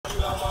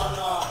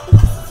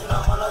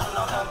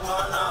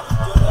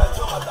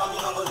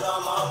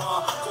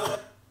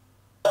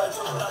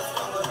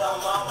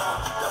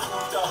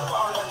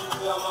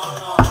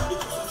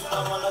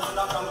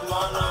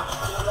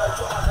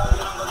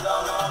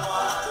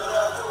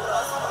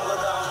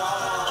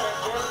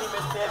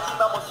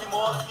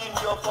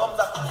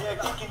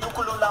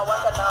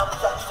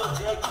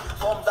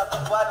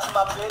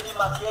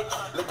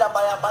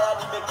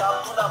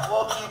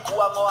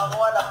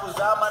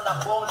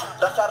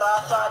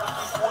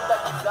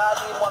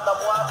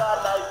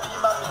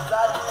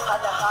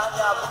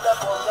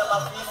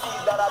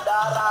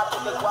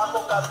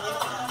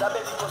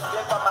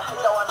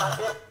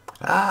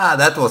Ah,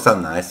 that was a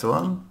nice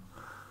one.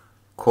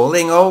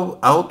 Calling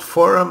out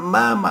for a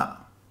mama.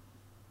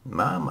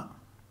 Mama.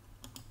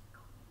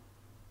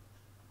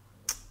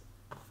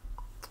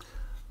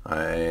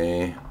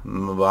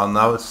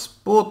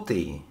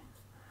 Wanaspoti.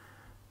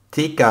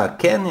 Tika,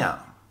 Kenya.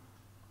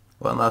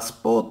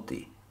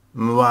 Wanaspoti.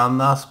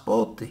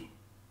 Wanaspoti.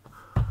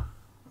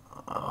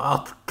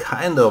 What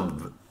kind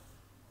of...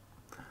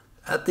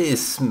 That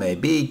is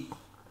maybe...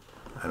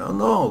 I don't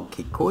know,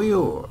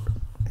 Kikuyu.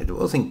 It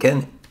was in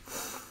Kenya.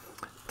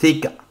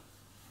 Tika.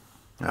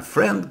 A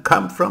friend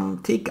come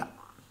from Tika.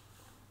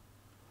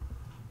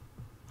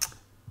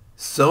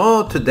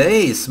 So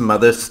today is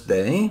Mother's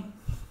Day.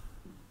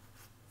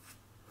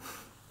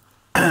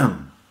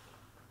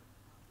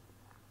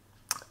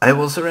 I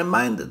was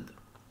reminded.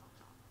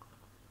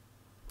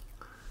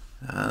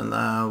 And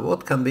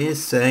what can we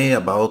say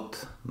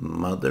about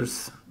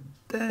Mother's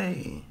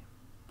Day?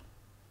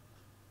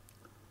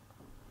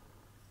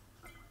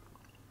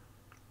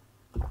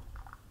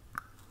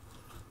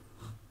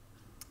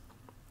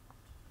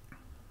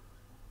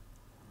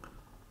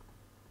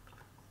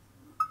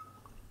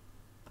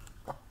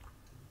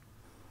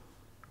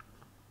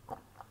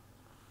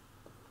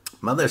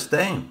 Mother's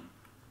Day.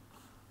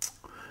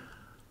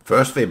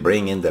 First we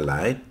bring in the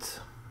light,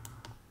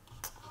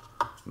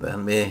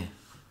 then we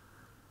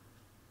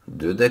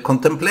do the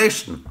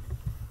contemplation.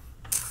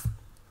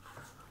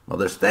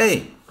 Mother's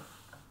Day.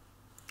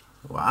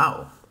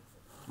 Wow,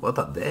 what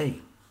a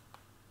day.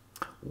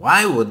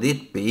 Why would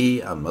it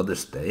be a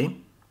Mother's Day?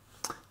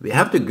 We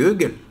have to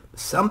Google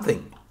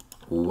something.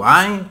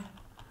 Why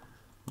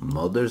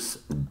Mother's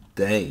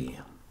Day?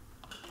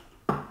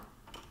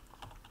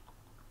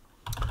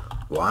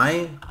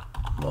 Why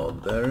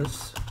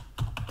Mother's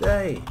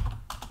Day?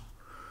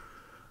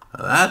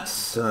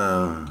 That's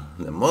the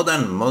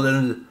modern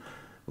mother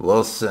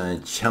was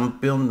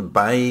championed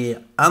by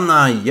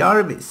Anna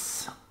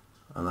Jarvis,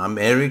 an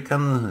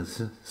American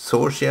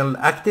social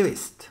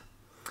activist.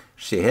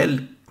 She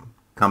held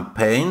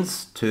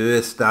campaigns to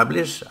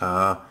establish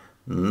a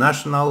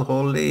national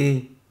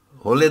holiday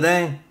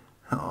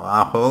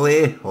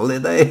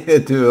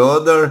to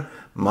honor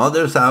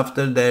mothers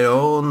after their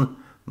own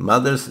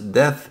mother's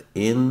death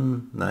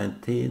in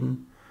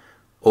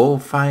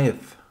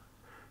 1905.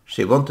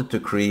 She wanted to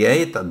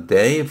create a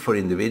day for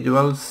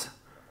individuals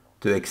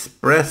to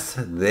express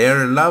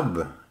their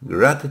love,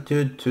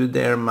 gratitude to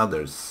their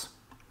mothers.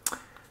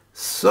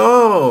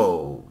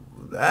 So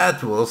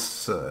that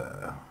was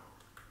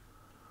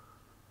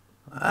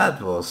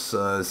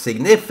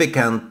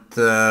significant,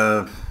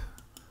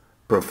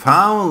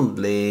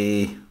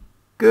 profoundly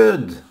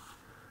good.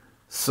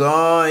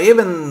 So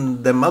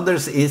even the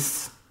mothers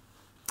is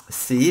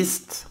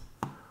deceased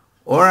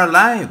or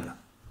alive.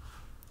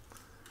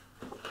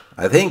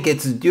 I think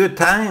it's due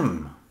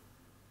time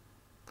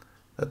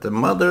that the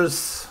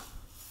mothers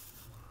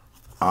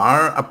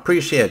are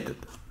appreciated.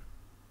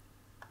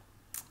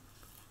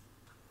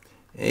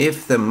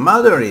 If the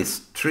mother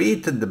is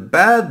treated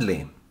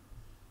badly,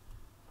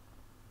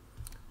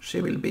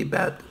 she will be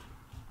bad.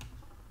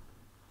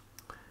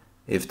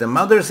 If the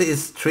mother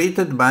is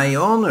treated by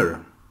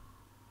honor,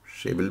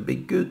 she will be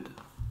good.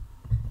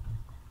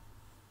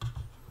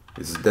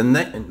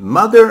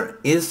 Mother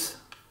is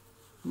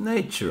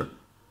nature.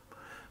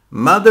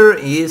 Mother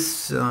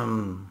is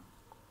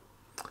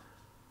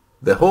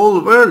the whole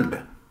world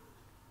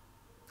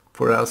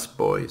for us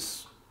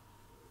boys.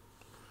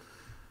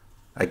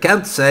 I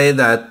can't say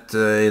that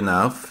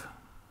enough.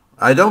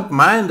 I don't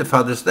mind the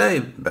Father's Day,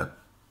 but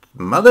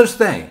Mother's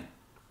Day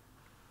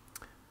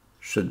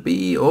should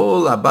be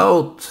all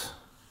about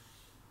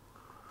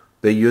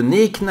the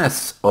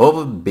uniqueness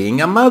of being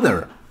a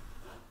mother.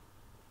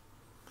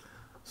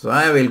 So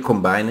I will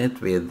combine it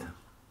with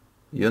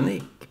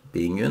unique,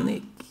 being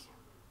unique.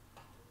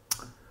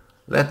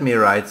 Let me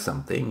write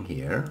something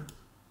here.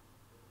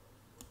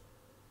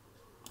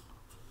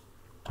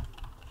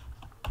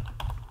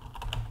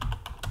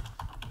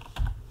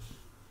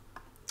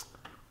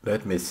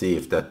 Let me see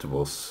if that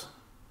was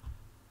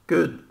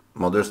good.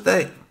 Mother's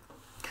Day.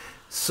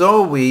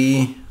 So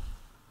we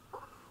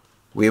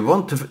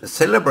want to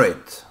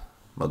celebrate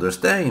Mother's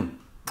Day.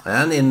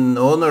 And in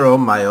honor of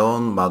my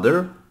own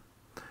mother,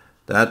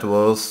 that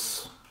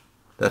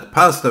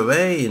passed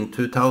away in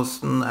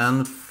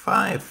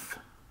 2005.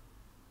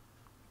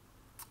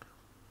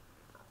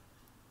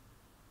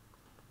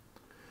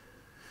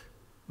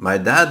 My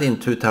dad in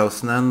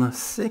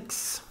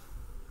 2006.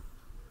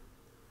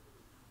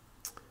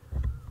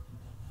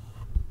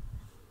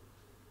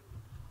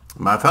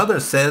 My father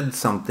said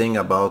something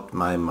about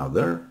my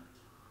mother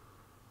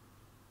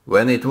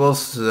when it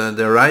was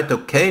the right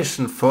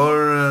occasion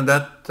for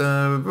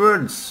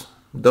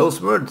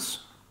those words.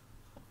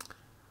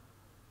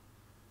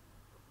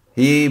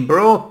 He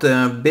brought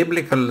a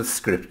biblical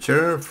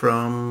scripture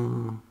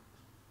from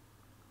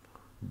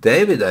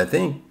David, I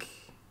think,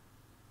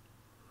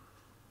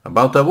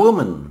 about a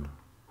woman.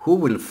 Who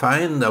will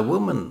find a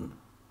woman?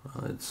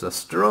 It's a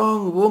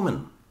strong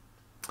woman.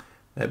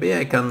 Maybe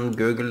I can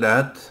Google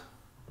that.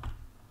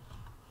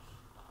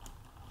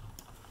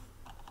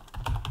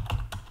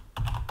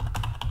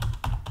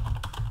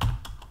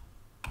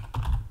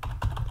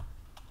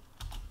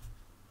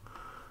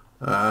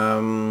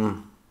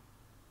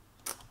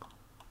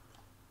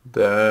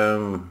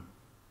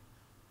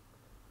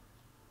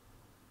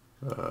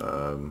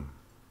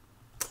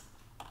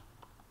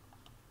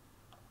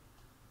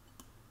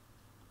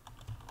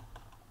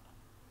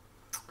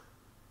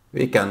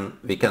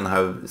 We can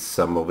have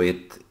some of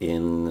it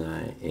in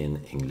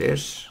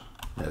English.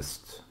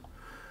 Let's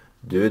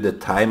do the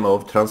time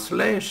of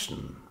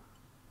translation.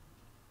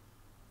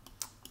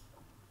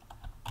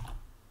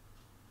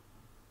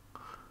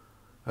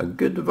 A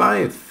good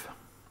wife,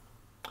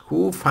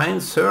 who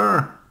finds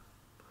her?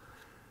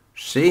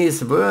 She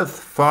is worth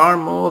far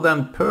more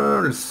than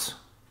pearls.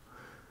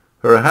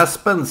 Her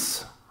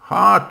husband's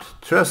heart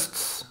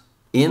trusts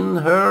in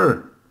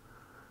her,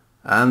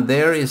 and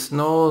there is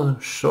no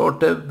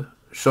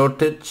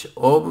shortage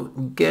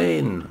of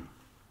gain.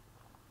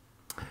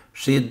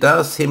 She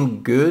does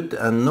him good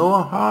and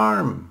no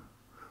harm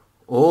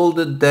all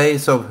the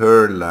days of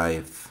her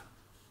life.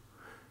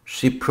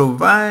 She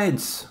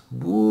provides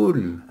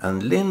wool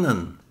and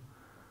linen,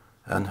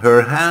 and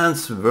her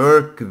hands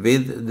work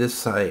with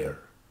desire.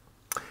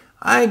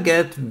 I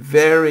get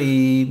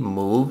very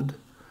moved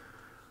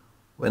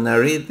when I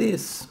read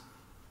this,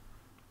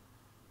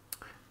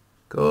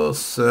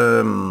 because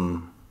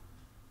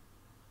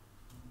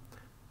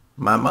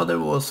my mother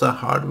was a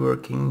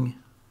hard-working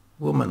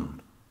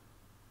woman.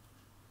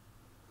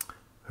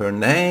 Her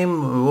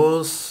name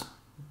was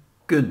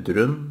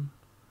Gudrun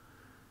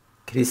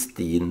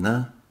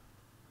Kristine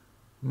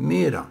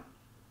Myra.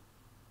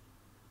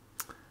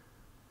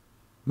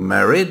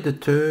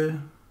 Married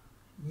to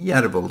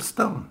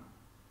Järvolstad.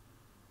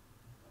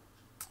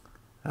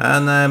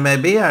 And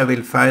maybe I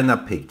will find a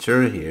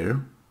picture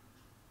here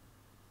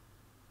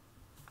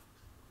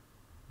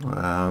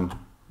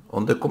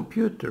on the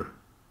computer.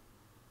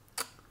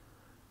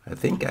 I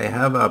think I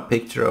have a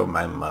picture of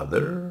my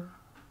mother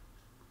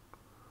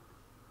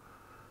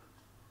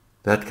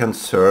that can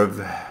serve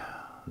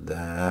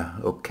the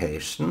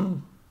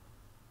occasion.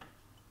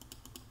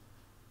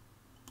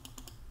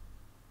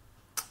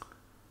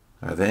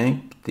 I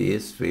think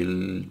this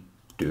will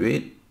do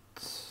it.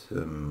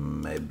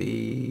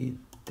 Maybe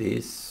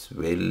this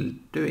will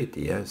do it.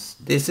 Yes,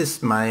 this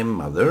is my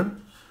mother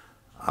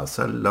as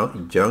a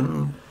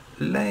young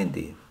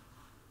lady.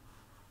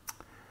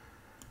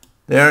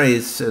 There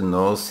is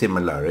no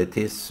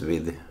similarities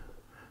with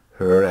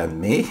her and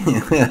me.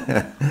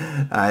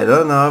 I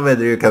don't know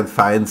whether you can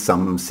find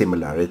some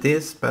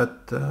similarities,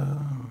 but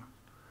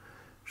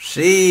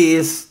she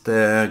is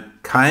the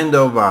kind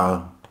of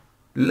a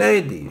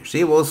lady.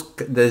 She was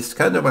this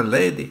kind of a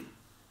lady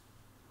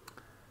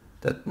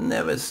that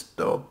never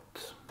stopped.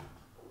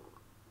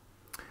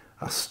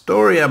 A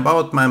story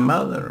about my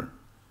mother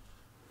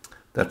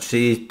that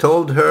she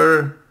told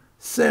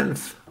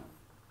herself.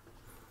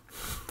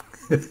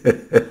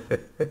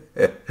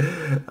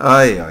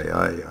 Ay, ay,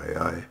 ay, ay,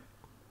 ay.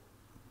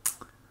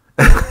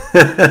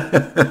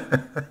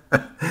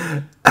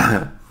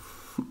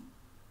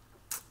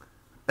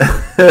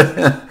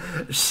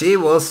 She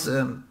was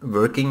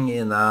working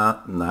in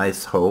a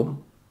nice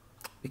home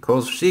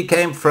because she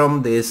came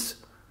from this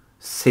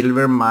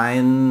silver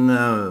mine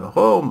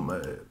home,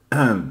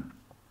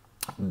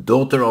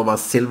 daughter of a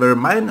silver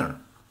miner,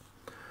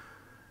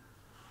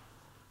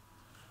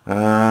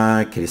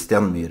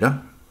 Christian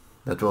Myra,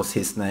 that was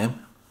his name.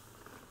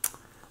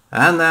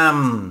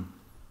 And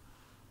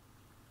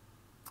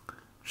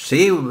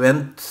she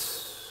went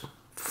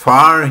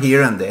far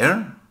here and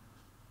there,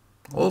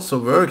 also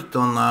worked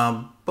on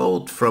a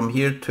boat from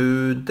here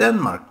to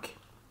Denmark,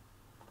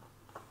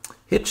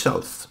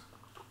 Hirtshals.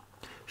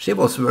 She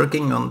was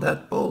working on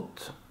that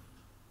boat.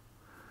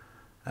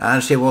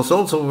 And she was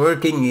also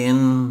working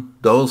in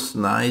those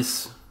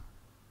nice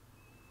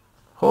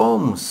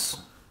homes.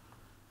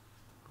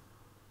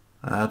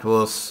 That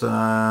was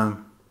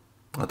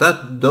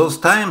those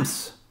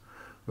times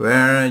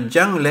where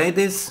young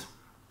ladies,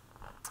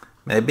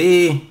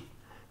 maybe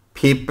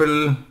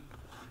people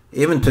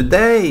even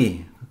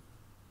today,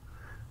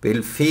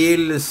 will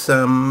feel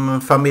some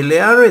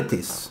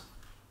familiarities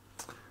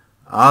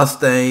as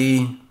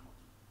they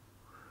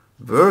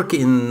work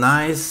in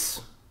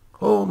nice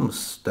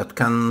homes that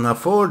can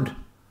afford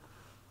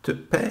to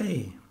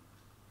pay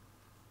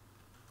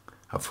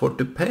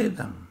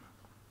them.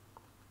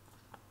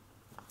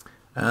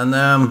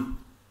 And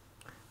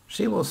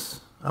she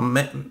was a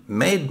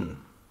maiden.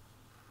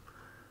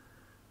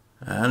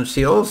 And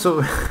she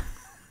also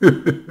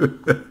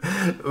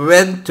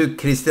went to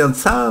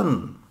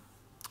Kristiansand,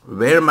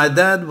 where my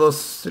dad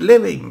was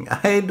living.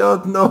 I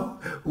don't know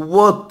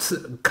what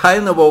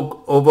kind of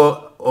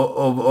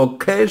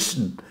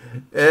occasion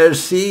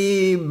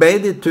she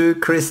made it to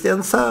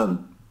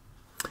Kristiansand,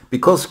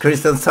 because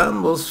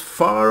Kristiansand was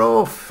far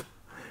off.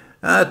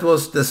 That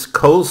was this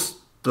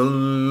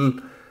coastal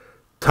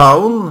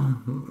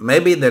town,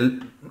 maybe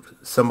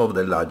some of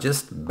the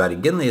largest.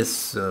 Bergen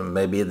is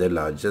maybe the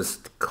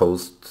largest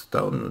coast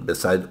town.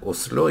 Beside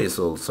Oslo is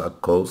also a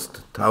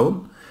coast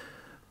town.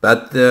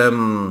 But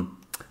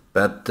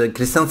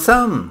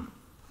Kristiansand,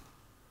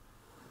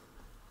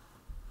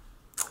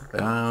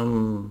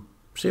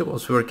 she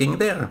was working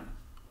there.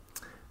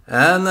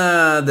 And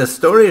the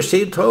story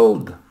she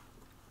told,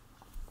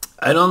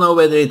 I don't know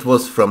whether it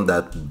was from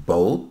that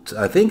boat.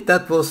 I think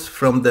that was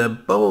from the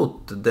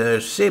boat, the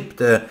ship,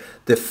 the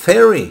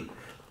ferry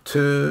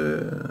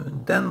to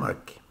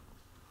Denmark.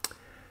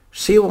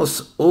 She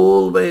was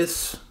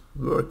always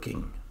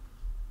working.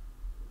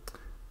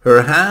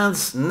 Her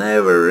hands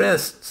never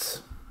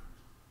rests.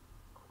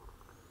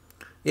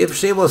 If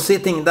she was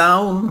sitting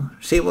down,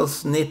 she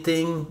was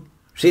knitting,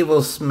 she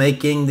was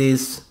making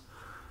this.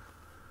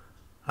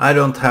 I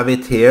don't have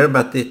it here,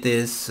 but it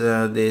is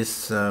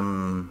this.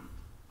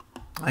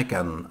 I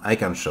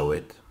can show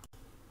it.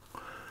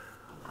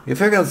 If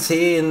you can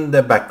see in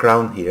the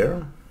background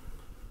here,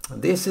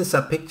 this is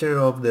a picture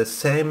of the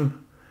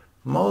same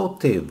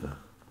motive.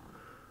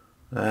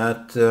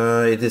 That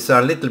it is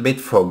a little bit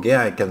foggy,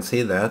 I can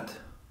see that.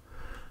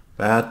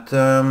 But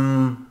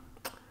the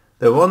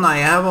one I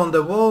have on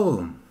the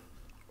wall,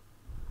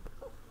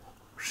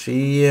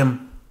 she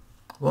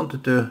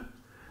wanted to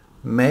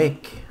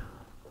make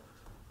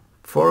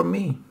for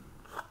me.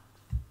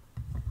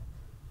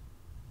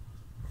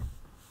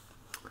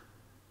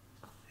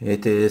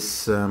 It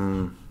is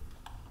the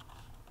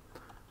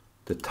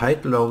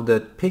title of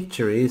that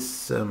picture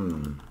is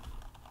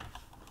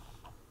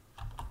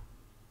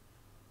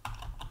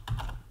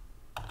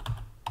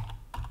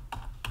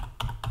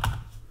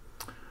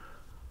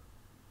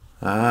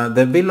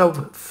The Willow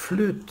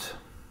Flute,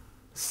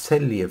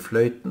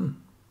 Seljefløyten.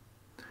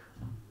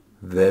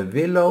 The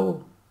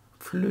Willow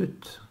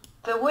Flute.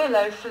 The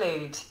Willow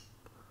Flute.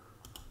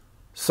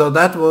 So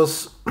that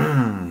was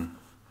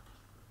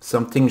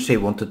something she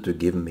wanted to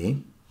give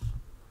me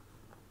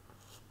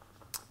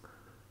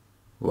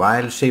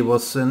while she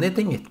was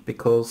knitting it,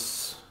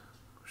 because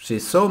she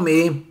saw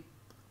me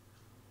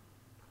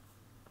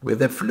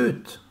with a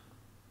flute.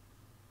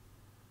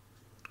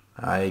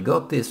 I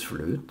got this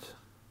flute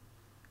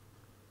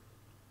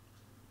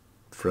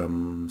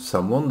from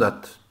someone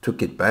that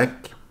took it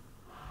back,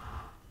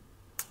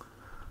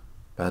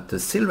 but the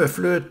silver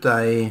flute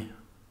I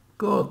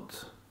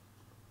got,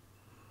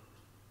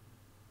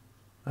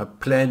 I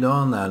played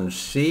on, and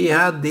she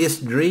had this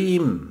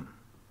dream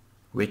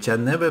which I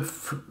never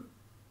fulfilled.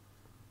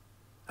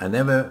 I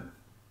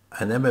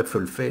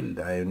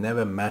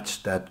never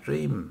matched that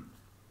dream.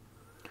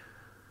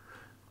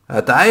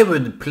 That I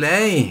would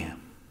play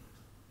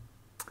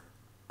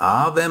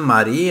Ave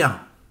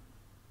Maria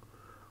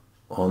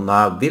on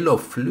a willow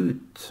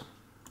flute.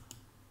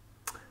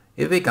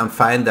 If we can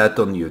find that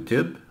on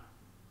YouTube.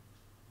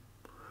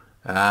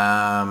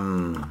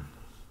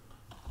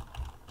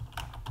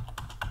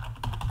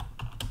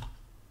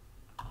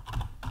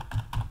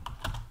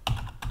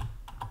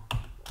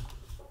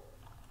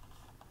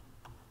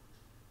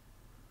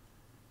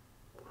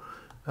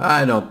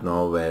 I don't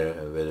know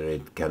whether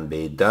it can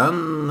be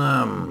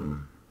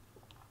done,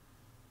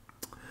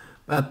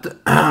 but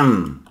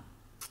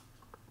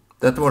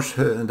that was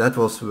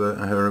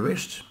her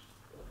wish,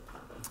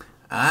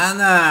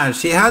 and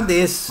she had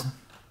this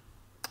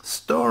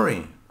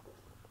story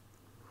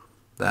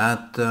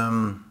that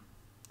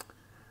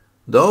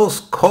those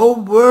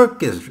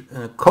co-workers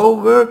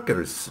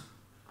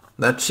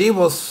that she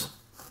was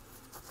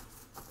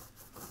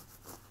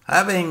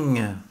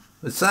having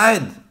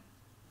beside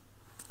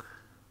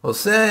was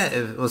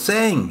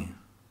saying,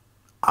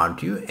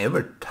 "Aren't you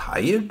ever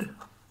tired?"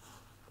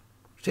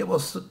 She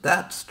was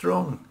that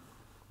strong.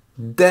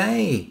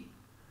 They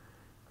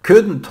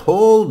couldn't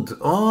hold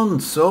on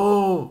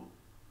so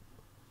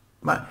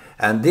much.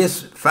 And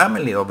this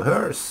family of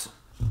hers,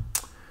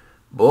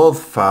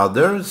 both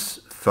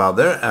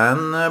father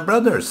and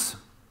brothers,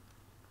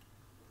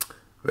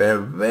 were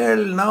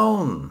well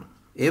known.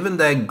 Even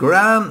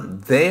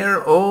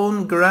their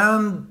own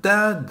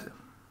granddad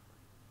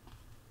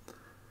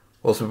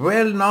was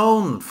well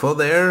known for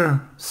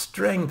their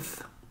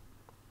strength.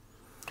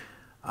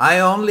 I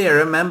only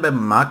remember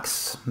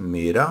Max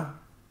Myra,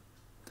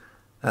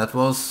 that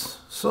was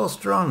so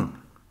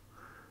strong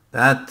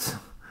that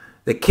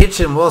the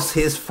kitchen was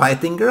his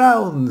fighting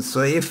ground.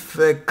 So if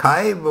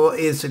Kai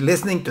is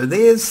listening to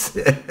this,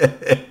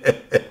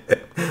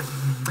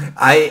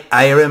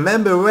 I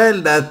remember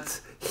well that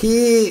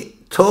he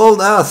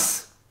told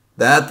us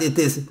that it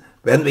is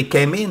when we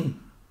came in,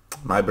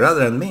 my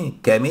brother and me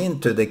came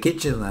into the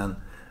kitchen,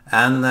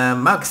 and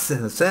Max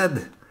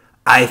said,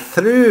 "I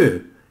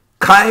threw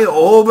Kai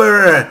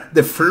over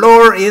the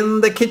floor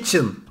in the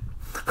kitchen."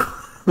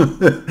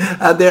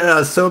 And there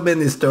are so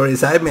many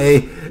stories. I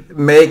may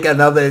make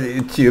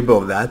another tube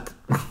of that.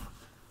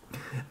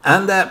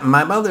 And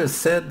my mother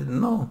said,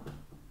 "No,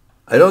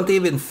 I don't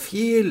even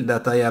feel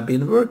that I have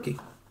been working.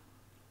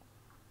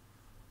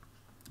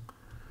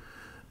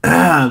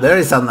 There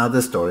is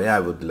another story I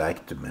would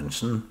like to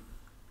mention.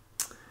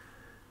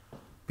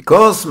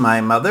 Because my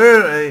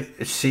mother,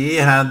 she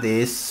had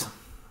this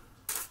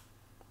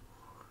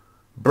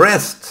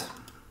breast.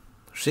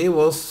 She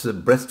was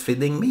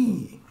breastfeeding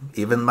me,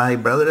 even my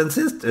brother and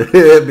sister,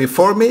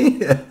 before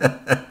me.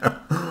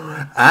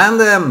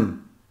 And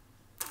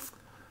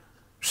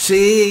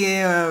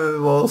she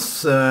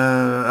was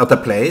at a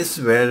place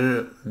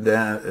where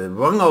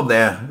one of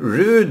the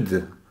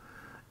rude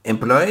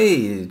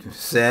employees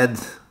said,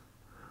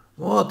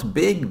 "What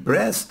big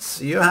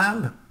breasts you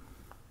have."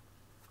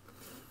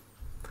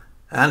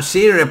 And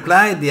she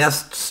replied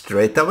just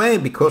straight away,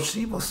 because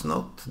she was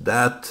not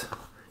that,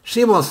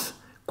 she was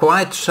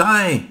quite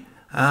shy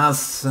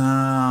as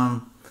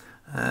the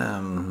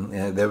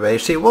way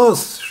she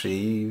was.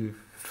 She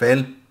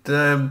felt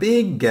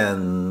big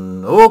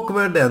and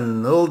awkward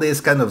and all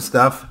this kind of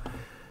stuff.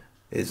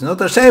 It's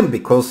not a shame,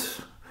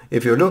 because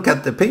if you look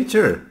at the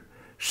picture,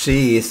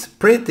 she is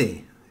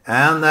pretty.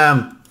 And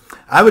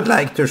I would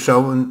like to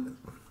show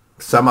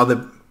some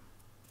other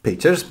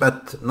pictures,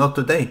 but not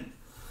today.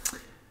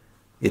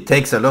 It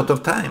takes a lot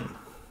of time.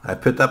 I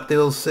put up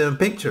those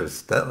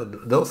pictures.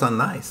 Those are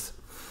nice.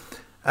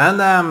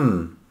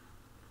 And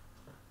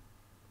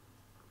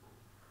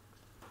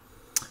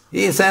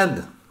he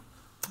said,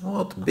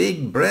 "What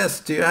big breasts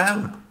do you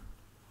have?"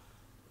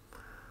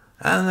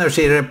 And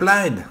she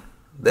replied,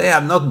 "They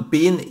have not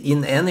been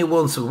in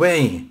anyone's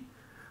way."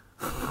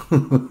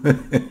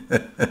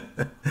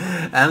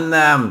 And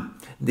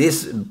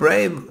this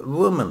brave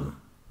woman,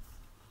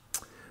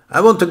 I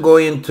want to go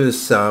into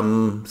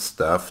some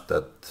stuff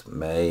that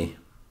may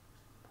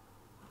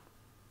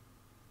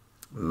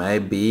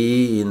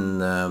be in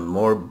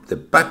more the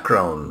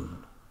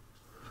background.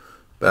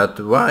 But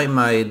why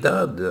my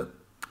dad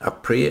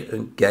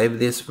gave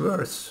this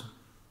verse?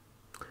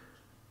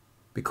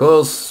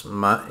 Because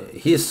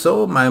he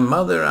saw my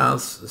mother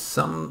as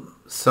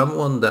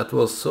someone that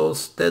was so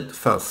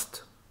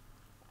steadfast.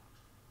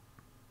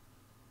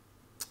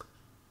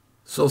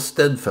 So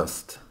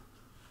steadfast.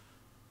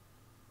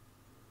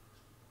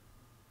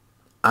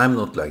 I'm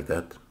not like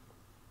that.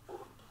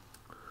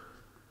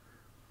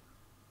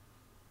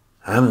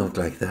 I'm not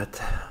like that.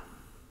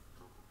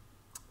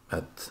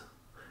 But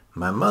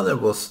my mother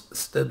was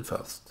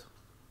steadfast.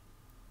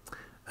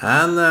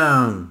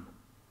 And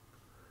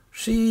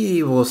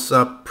she was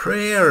a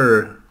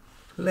prayer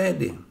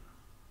lady.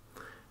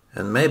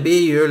 And maybe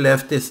your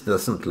leftist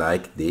doesn't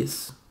like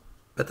this,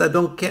 but I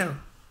don't care.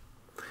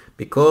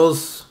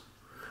 Because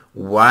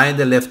why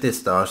the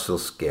leftists are so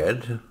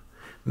scared?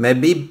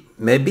 Maybe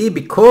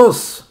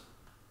because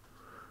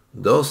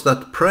those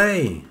that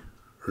pray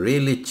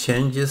really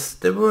changes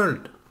the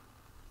world.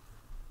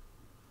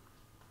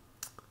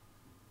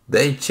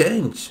 They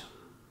change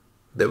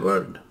the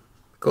world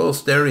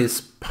because there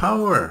is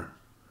power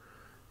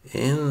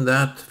in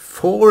that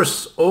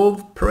force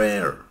of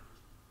prayer.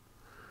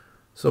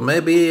 So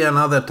maybe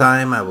another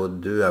time I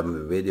would do a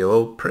video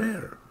of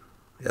prayer.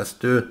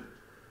 Just to,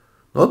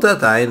 not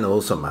that I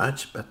know so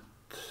much, but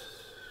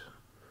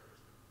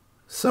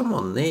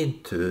someone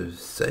need to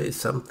say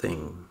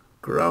something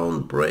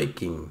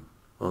groundbreaking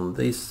on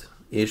these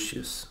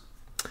issues.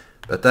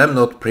 But I'm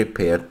not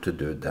prepared to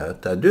do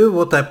that. I do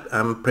what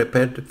I'm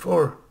prepared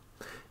for,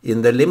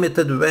 in the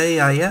limited way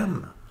I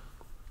am.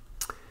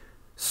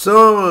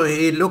 So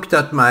he looked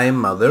at my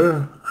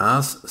mother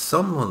as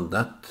someone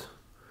that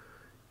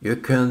you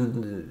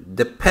can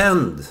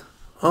depend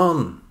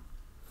on.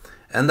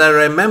 And I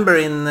remember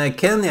in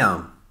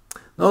Kenya,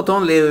 not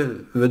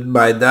only would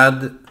my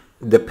dad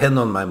depend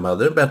on my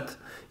mother, but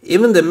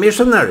even the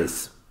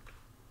missionaries.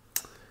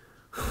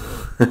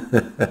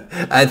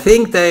 I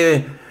think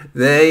they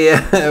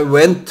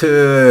went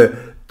to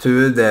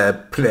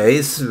the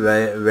place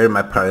where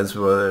my parents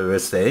were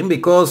staying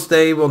because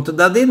they wanted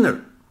a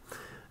dinner.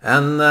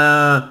 And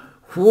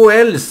who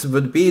else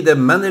would be the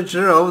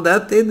manager of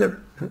that dinner?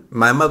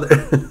 My mother.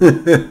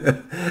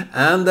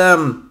 And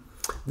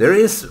there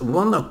is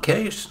one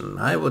occasion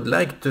I would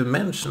like to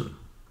mention,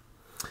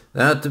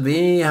 that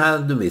we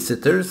had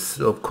visitors,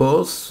 of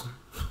course,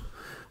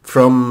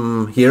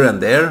 from here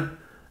and there,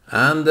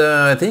 and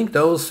I think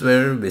those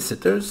were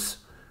visitors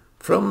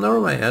from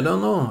Norway. I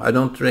don't know, I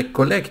don't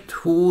recollect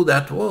who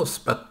that was,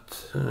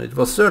 but it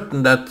was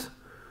certain that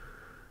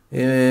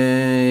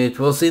it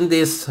was in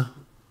this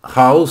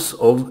house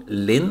of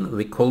Linn.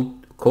 We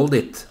called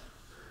it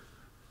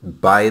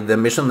by the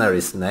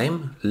missionary's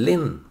name,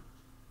 Linn.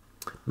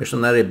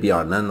 Missionary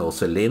Bjarne and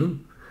also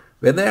Linn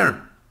were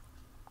there.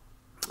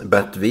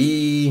 But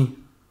when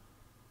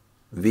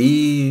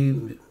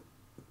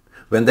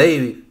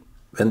they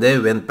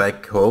went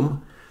back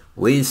home,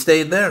 we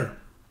stayed there.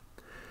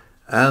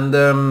 And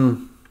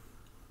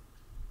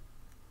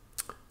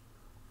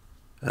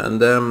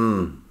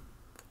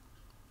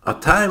a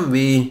time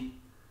we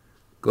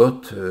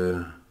got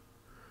to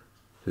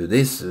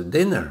this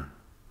dinner,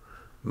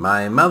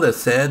 my mother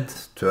said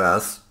to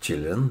us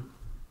children,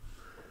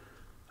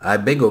 "I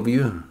beg of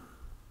you,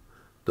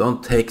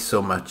 don't take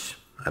so much.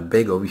 I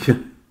beg of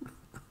you.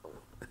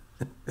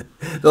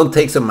 Don't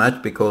take so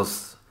much,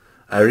 because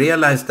I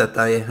realize that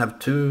I have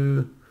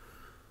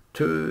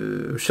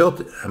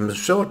I'm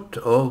short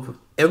of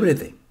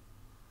everything.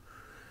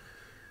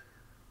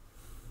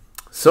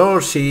 So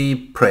she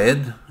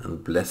prayed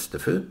and blessed the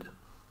food.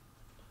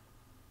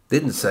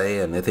 Didn't say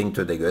anything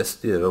to the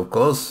guests. Of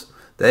course,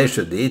 they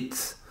should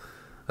eat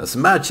as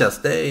much as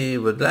they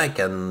would like,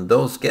 and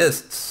those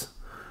guests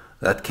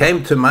that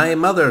came to my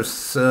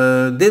mother's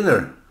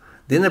dinner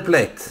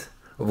plate,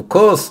 of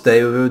course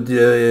they would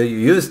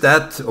use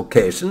that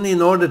occasion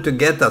in order to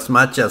get as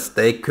much as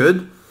they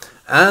could,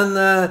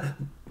 and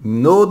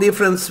no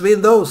difference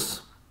with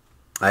those,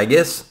 I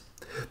guess.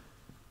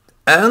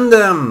 And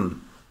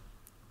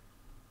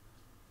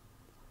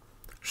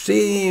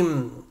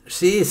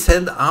she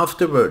said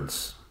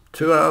afterwards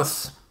to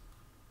us,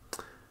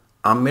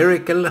 a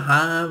miracle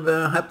have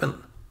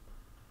happened.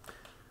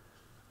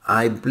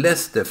 I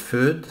blessed the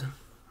food.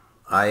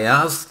 I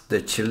asked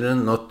the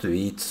children not to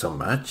eat so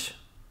much,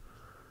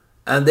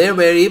 and there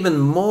were even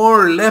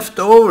more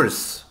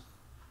leftovers.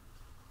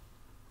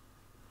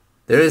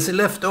 There is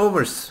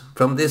leftovers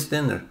from this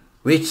dinner,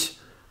 which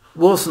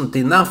wasn't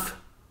enough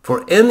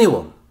for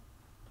anyone.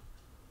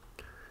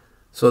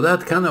 So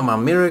that kind of a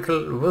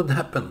miracle would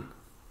happen.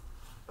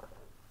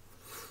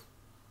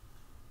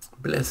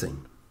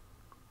 Blessing.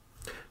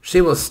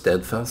 She was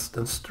steadfast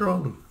and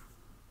strong.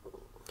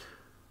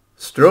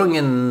 Strong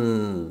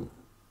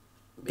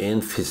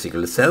in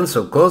physical sense,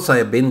 of course, I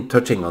have been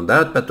touching on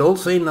that, but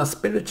also in a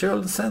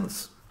spiritual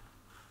sense.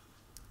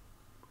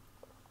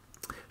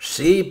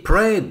 She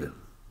prayed,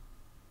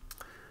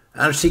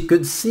 and she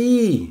could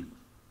see.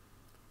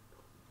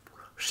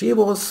 She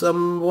was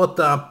somewhat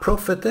a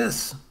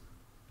prophetess,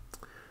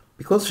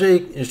 because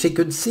she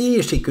could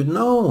see, she could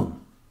know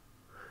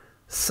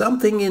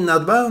something in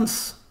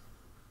advance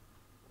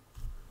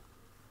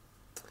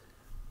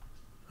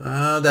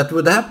that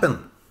would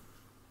happen.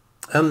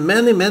 And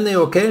many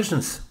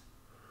occasions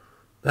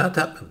that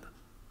happened.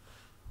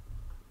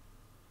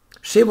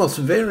 She was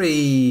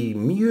very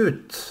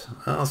mute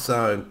as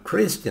a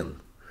Christian.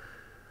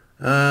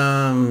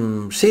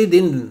 She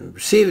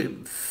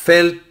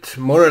felt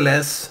more or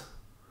less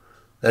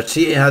that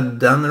she had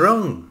done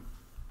wrong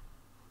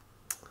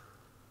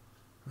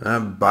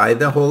by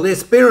the Holy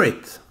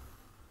Spirit.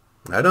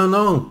 I don't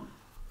know.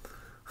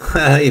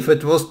 If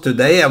it was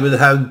today, I would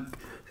have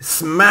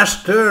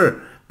smashed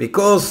her,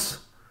 because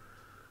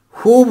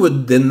who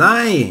would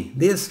deny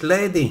this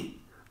lady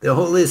the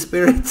Holy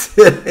Spirit?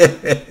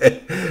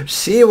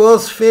 She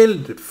was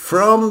filled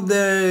from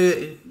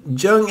the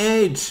young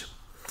age,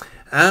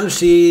 and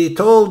she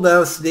told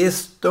us this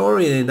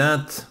story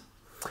that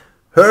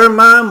her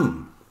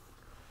mom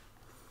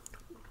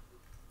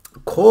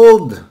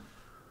called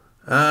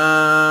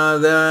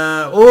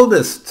the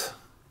oldest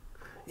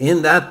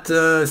in that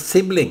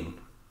sibling,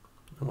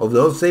 of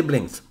those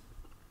siblings,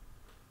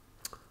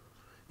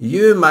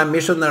 "You, my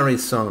missionary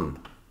son."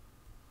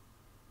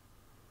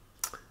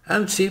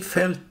 And she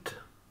felt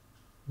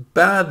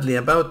badly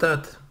about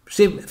that.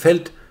 She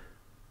felt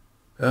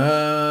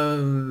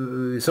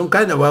some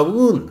kind of a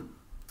wound.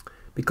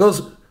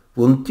 Because,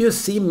 won't you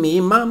see me,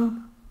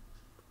 Mom?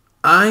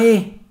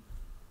 I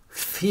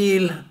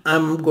feel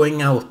I'm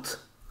going out.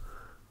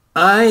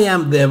 I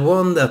am the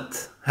one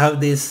that have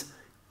this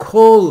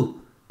call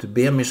to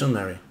be a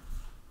missionary.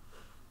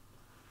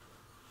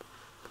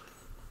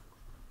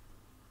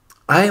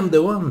 I am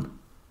the one.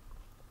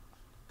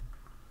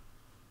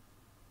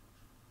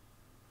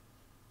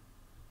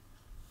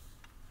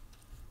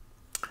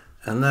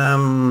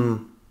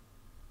 And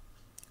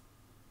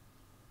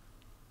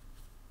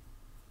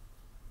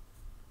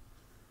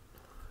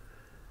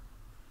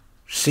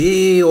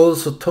she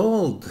also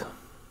told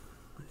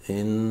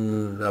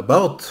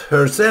about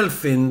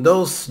herself in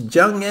those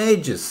young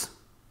ages,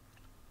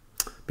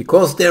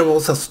 because there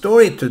was a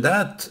story to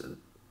that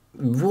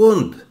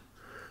wound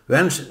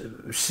when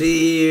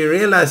she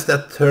realized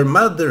that her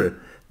mother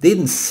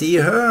didn't see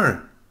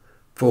her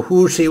for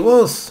who she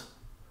was,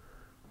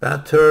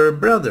 but her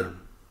brother.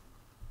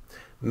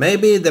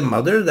 Maybe the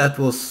mother that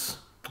was,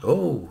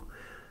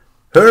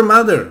 her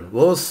mother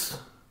was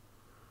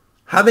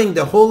having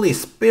the Holy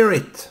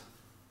Spirit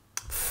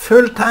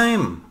full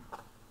time.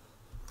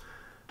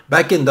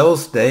 Back in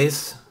those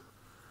days,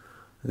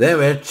 they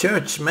were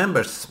church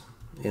members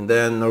in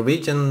the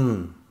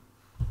Norwegian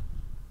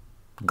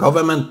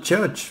government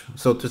church,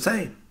 so to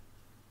say.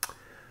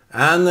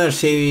 And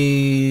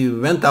she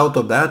went out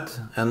of that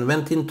and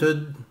went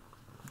into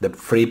the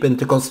Free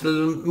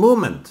Pentecostal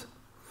movement.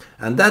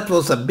 And that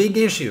was a big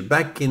issue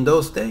back in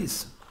those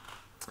days.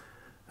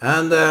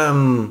 And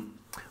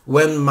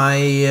when my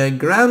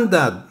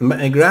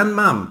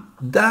grandmom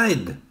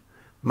died,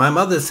 my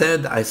mother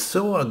said, I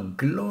saw a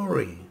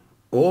glory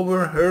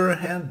over her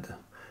head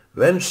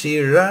when she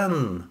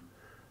ran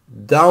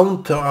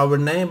down to our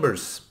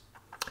neighbors.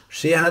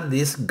 She had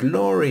this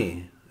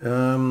glory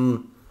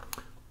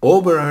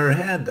over her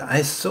head.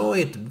 I saw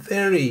it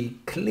very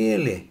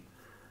clearly.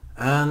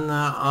 And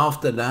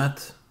after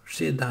that,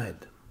 she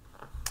died.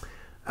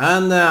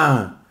 And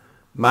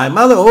my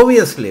mother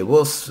obviously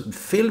was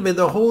filled with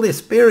the Holy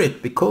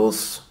Spirit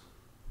because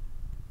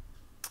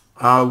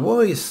our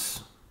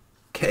voice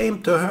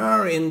came to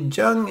her in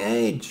young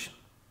age.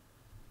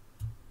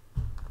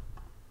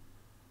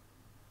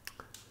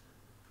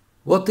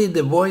 What did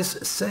the voice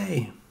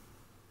say?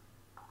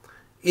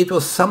 It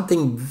was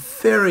something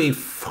very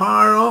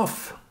far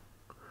off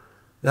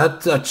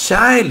that a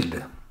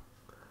child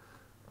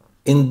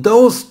in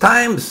those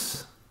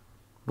times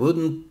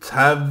wouldn't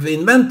have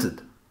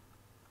invented.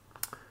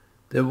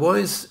 The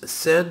voice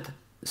said,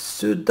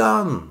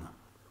 Sudan,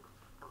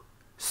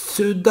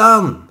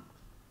 Sudan.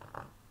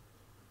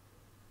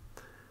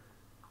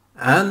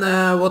 And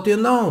what do you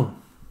know?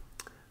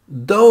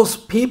 Those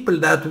people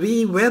that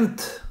we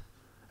went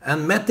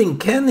and met in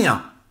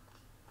Kenya,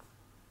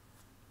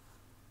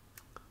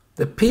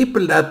 the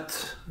people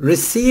that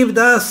received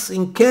us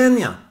in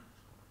Kenya,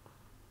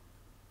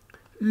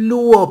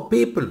 Luo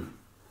people.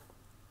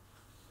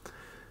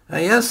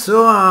 I just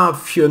saw a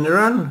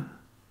funeral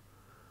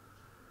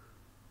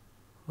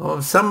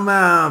of some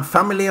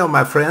family of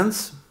my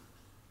friends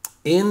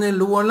in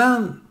Luo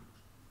land.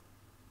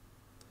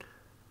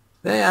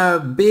 They are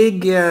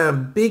big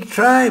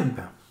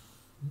tribe,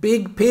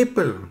 big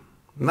people,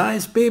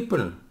 nice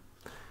people.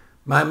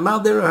 My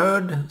mother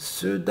heard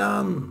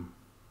Sudan.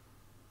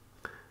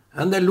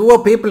 And the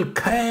Luo people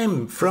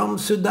came from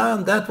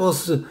Sudan. That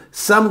was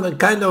some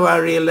kind of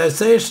a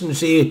realization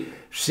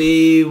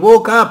she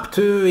woke up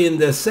to in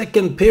the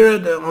second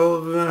period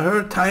of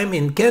her time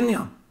in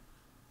Kenya.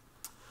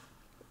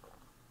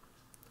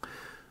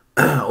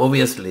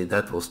 Obviously,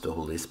 that was the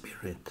Holy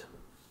Spirit.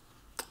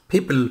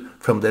 People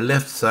from the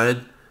left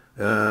side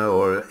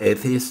or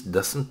atheists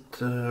doesn't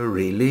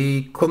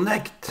really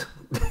connect.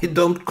 They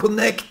don't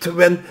connect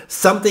when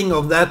something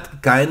of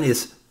that kind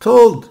is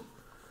told.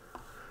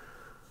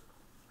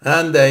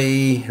 And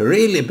they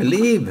really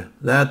believe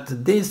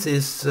that this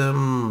is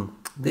some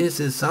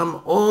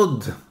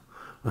odd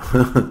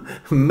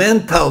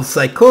mental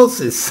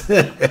psychosis.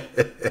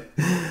 But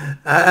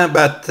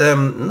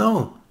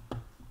no,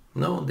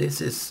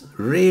 this is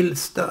real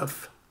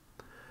stuff.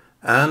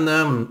 And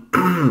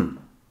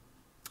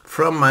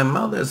from my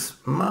mother's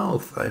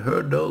mouth I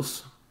heard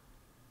those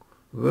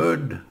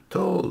words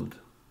told.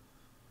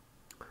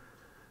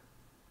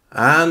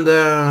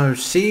 And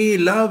she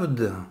loved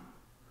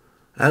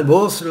and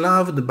was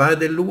loved by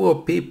the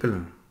Luo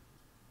people.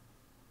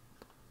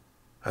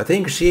 I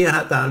think she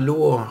had a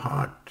Luo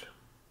heart,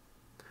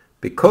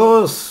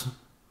 because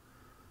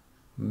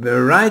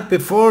right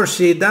before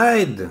she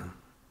died,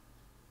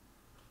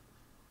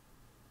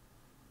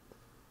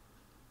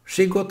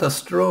 she got a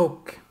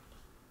stroke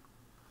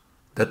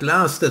that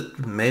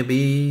lasted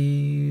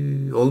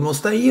maybe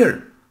almost a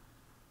year.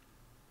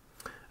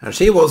 And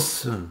she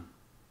was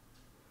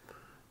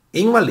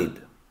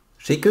invalid.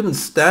 She couldn't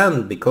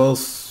stand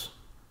because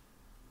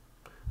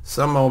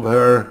some of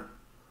her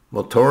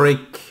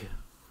motoric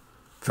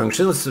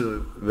functions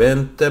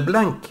went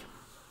blank.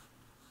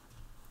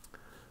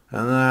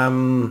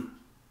 And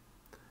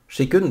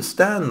she couldn't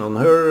stand on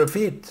her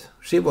feet.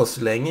 She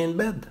was laying in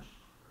bed.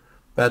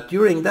 But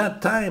during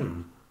that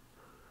time,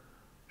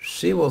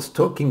 she was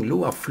talking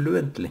Luo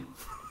fluently.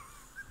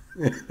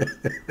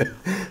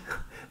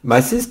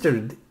 My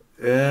sister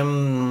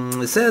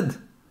said,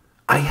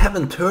 I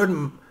haven't heard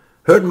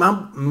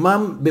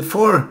mom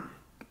before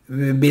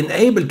been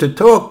able to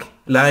talk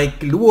like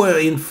Luo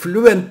in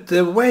fluent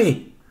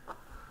way.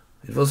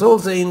 It was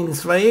also in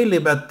Swahili,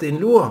 but in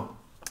Luo.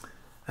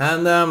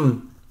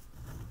 And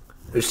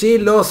she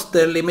lost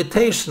the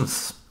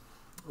limitations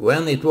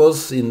when it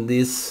was in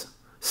this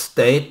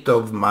state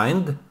of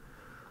mind.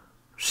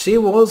 She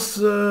was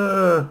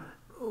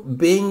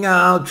being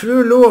a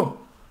true Luo,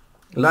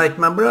 like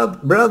my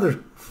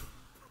brother.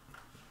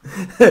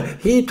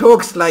 He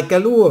talks like a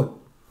Luo.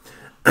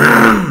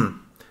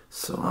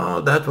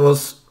 So that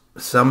was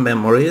some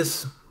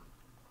memories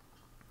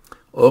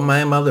of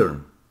my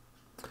mother,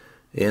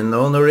 in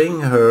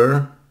honoring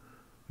her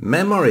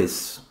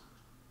memories,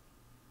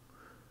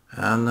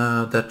 and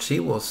that she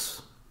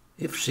was,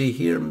 if she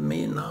hear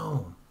me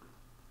now,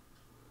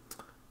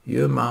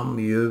 you mom,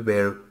 you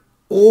were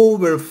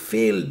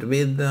overfilled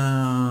with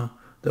the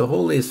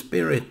Holy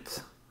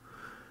Spirit.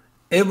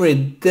 Every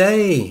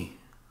day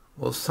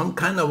was some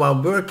kind of a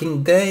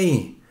working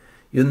day.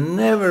 You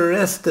never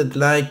rested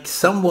like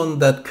someone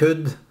that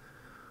could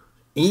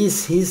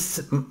ease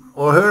his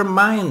or her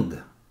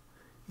mind.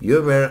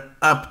 You were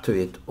up to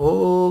it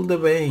all the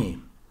way.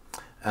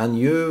 And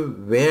you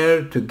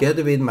were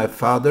together with my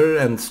father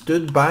and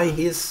stood by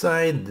his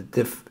side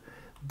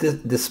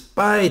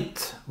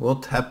despite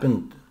what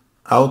happened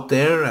out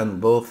there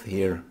and both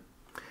here.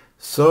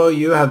 So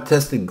you have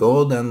tested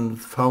God and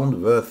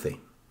found worthy.